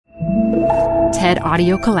TED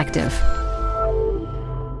Audio Collective.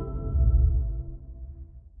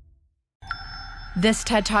 This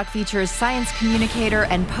TED Talk features science communicator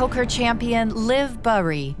and poker champion Liv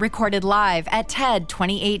Boeree, recorded live at TED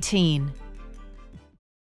 2018.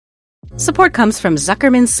 Support comes from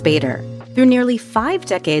Zuckerman Spader. Through nearly 5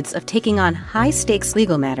 decades of taking on high-stakes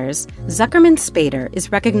legal matters, Zuckerman Spader is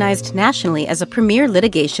recognized nationally as a premier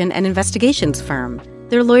litigation and investigations firm.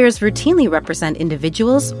 Their lawyers routinely represent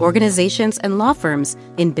individuals, organizations, and law firms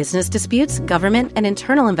in business disputes, government and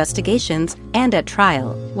internal investigations, and at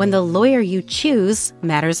trial, when the lawyer you choose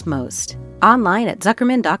matters most. Online at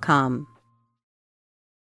Zuckerman.com.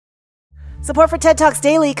 Support for TED Talks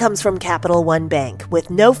Daily comes from Capital One Bank. With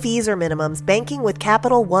no fees or minimums, banking with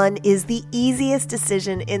Capital One is the easiest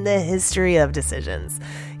decision in the history of decisions.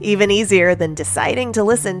 Even easier than deciding to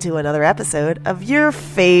listen to another episode of your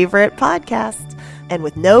favorite podcast. And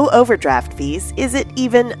with no overdraft fees, is it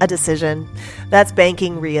even a decision? That's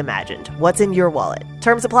banking reimagined. What's in your wallet?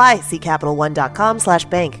 Terms apply. See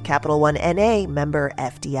CapitalOne.com/bank. Capital One N.A. member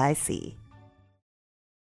FDIC.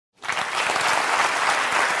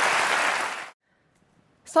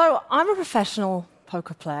 So I'm a professional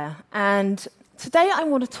poker player, and today I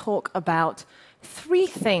want to talk about 3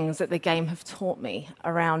 things that the game have taught me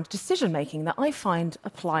around decision-making that I find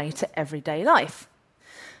apply to everyday life.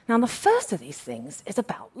 Now, the first of these things is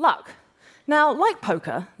about luck. Now, like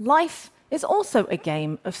poker, life is also a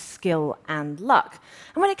game of skill and luck.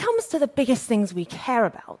 And when it comes to the biggest things we care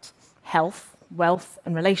about, health, wealth,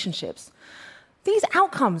 and relationships, these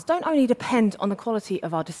outcomes don't only depend on the quality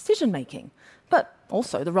of our decision-making, but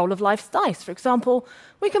also the roll of life's dice. For example,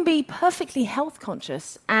 we can be perfectly health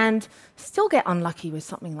conscious and still get unlucky with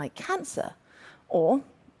something like cancer. Or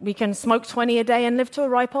we can smoke 20 a day and live to a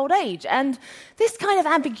ripe old age. And this kind of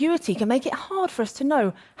ambiguity can make it hard for us to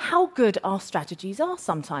know how good our strategies are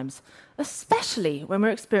sometimes, especially when we're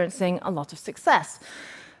experiencing a lot of success.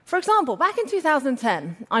 For example, back in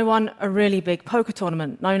 2010, I won a really big poker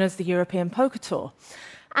tournament known as the European Poker Tour.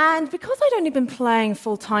 And because I'd only been playing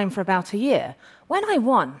full-time for about a year, when I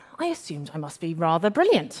won, I assumed I must be rather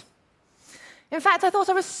brilliant. In fact, I thought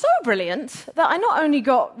I was so brilliant that I not only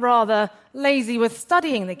got rather lazy with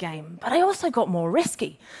studying the game, but I also got more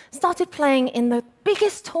risky. Started playing in the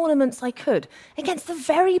biggest tournaments I could against the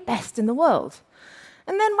very best in the world.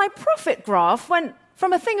 And then my profit graph went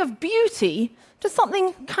from a thing of beauty to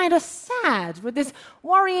something kind of sad, with this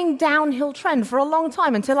worrying downhill trend for a long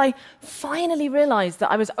time until I finally realized that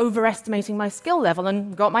I was overestimating my skill level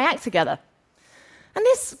and got my act together. And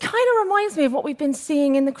this kind of reminds me of what we've been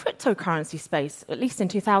seeing in the cryptocurrency space, at least in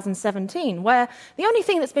 2017, where the only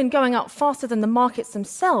thing that's been going up faster than the markets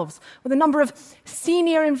themselves were the number of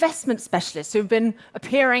senior investment specialists who've been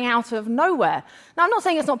appearing out of nowhere. Now, I'm not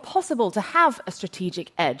saying it's not possible to have a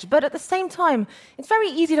strategic edge, but at the same time, it's very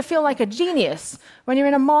easy to feel like a genius when you're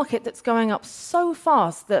in a market that's going up so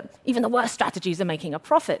fast that even the worst strategies are making a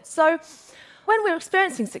profit. So when we're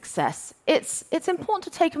experiencing success, it's important to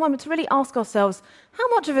take a moment to really ask ourselves how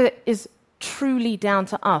much of it is truly down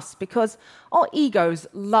to us, because our egos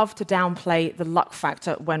love to downplay the luck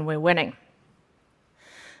factor when we're winning.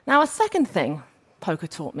 Now, a second thing poker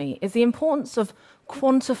taught me is the importance of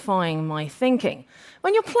quantifying my thinking.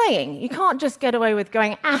 When you're playing, you can't just get away with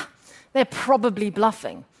going, they're probably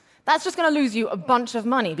bluffing. That's just going to lose you a bunch of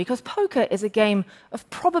money, because poker is a game of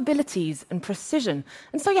probabilities and precision.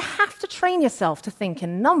 And so you have to train yourself to think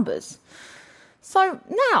in numbers. So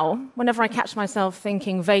now, whenever I catch myself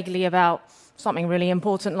thinking vaguely about something really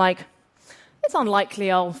important, like, it's unlikely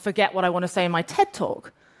I'll forget what I want to say in my TED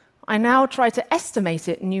Talk, I now try to estimate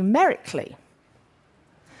it numerically.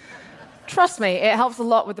 Trust me, it helps a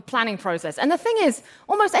lot with the planning process. And the thing is,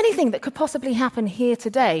 almost anything that could possibly happen here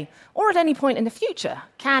today, or at any point in the future,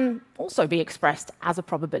 can also be expressed as a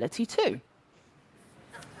probability too.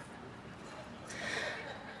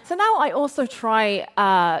 So now I also try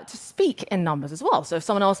to speak in numbers as well. So if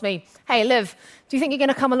someone asks me, hey, Liv, do you think you're going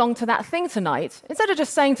to come along to that thing tonight? Instead of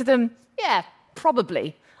just saying to them, yeah,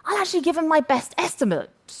 probably, I'll actually give them my best estimate,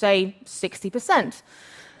 say 60%.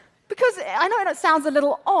 Because I know it sounds a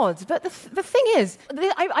little odd, but the thing is,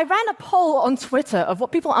 I ran a poll on Twitter of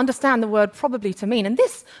what people understand the word probably to mean, and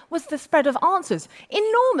this was the spread of answers.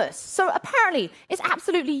 Enormous. So apparently, it's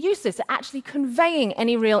absolutely useless at actually conveying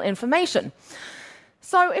any real information.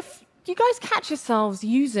 So if you guys catch yourselves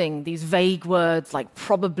using these vague words like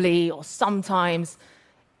probably or sometimes,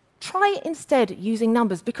 try instead using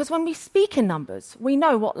numbers, because when we speak in numbers, we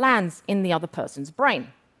know what lands in the other person's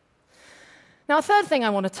brain. Now, a third thing I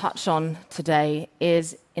want to touch on today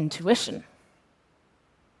is intuition.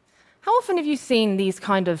 How often have you seen these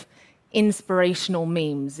kind of inspirational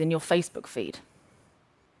memes in your Facebook feed?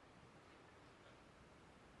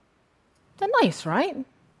 They're nice, right?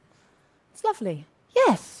 It's lovely.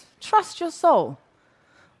 Yes, trust your soul.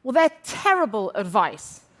 Well, they're terrible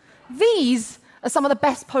advice. These are some of the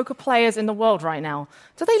best poker players in the world right now.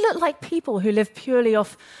 Do they look like people who live purely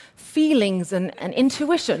off feelings and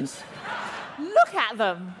intuitions? Look at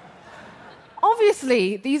them.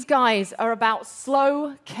 Obviously, these guys are about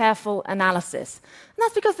slow, careful analysis. And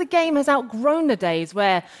that's because the game has outgrown the days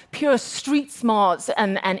where pure street smarts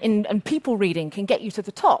and people reading can get you to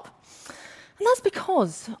the top. And that's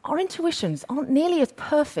because our intuitions aren't nearly as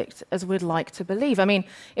perfect as we'd like to believe. I mean,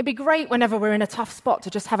 it'd be great whenever we're in a tough spot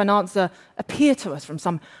to just have an answer appear to us from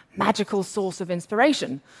some magical source of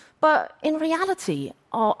inspiration. But in reality,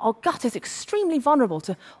 our gut is extremely vulnerable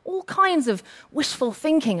to all kinds of wishful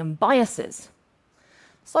thinking and biases.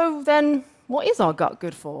 So then, what is our gut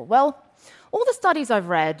good for? Well, all the studies I've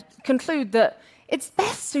read conclude that it's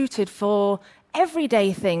best suited for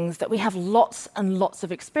everyday things that we have lots and lots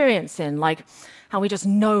of experience in, like how we just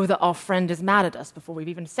know that our friend is mad at us before we've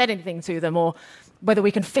even said anything to them, or whether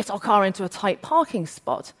we can fit our car into a tight parking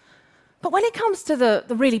spot. But when it comes to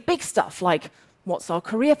the really big stuff, like what's our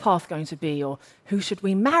career path going to be, or who should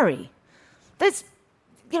we marry,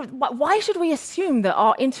 why should we assume that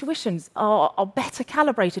our intuitions are better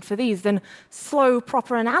calibrated for these than slow,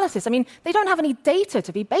 proper analysis? I mean, they don't have any data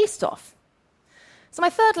to be based off. So my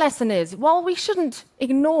third lesson is, while we shouldn't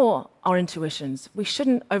ignore our intuitions, we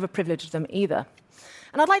shouldn't overprivilege them either.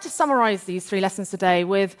 And I'd like to summarize these 3 lessons today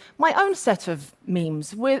with my own set of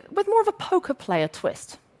memes, with more of a poker player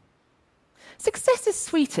twist. Success is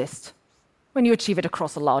sweetest when you achieve it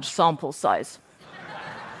across a large sample size.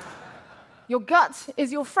 Your gut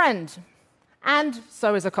is your friend, and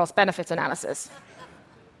so is a cost-benefit analysis.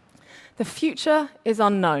 The future is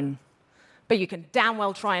unknown, but you can damn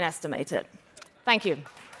well try and estimate it. Thank you.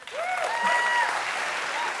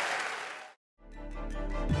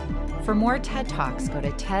 For more TED Talks, go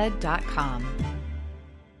to TED.com.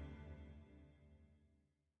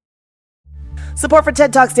 Support for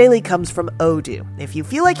TED Talks Daily comes from Odoo. If you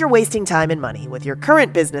feel like you're wasting time and money with your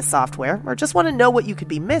current business software, or just want to know what you could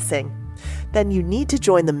be missing, then you need to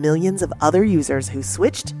join the millions of other users who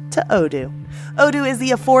switched to Odoo. Odoo is the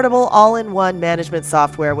affordable all-in-one management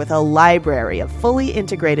software with a library of fully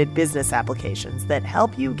integrated business applications that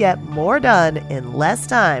help you get more done in less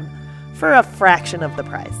time for a fraction of the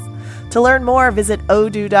price. To learn more, visit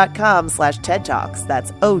odoo.com/TED Talks.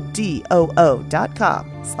 That's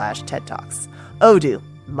ODOO.com/TED Talks. Odoo,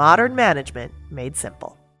 modern management made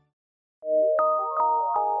simple.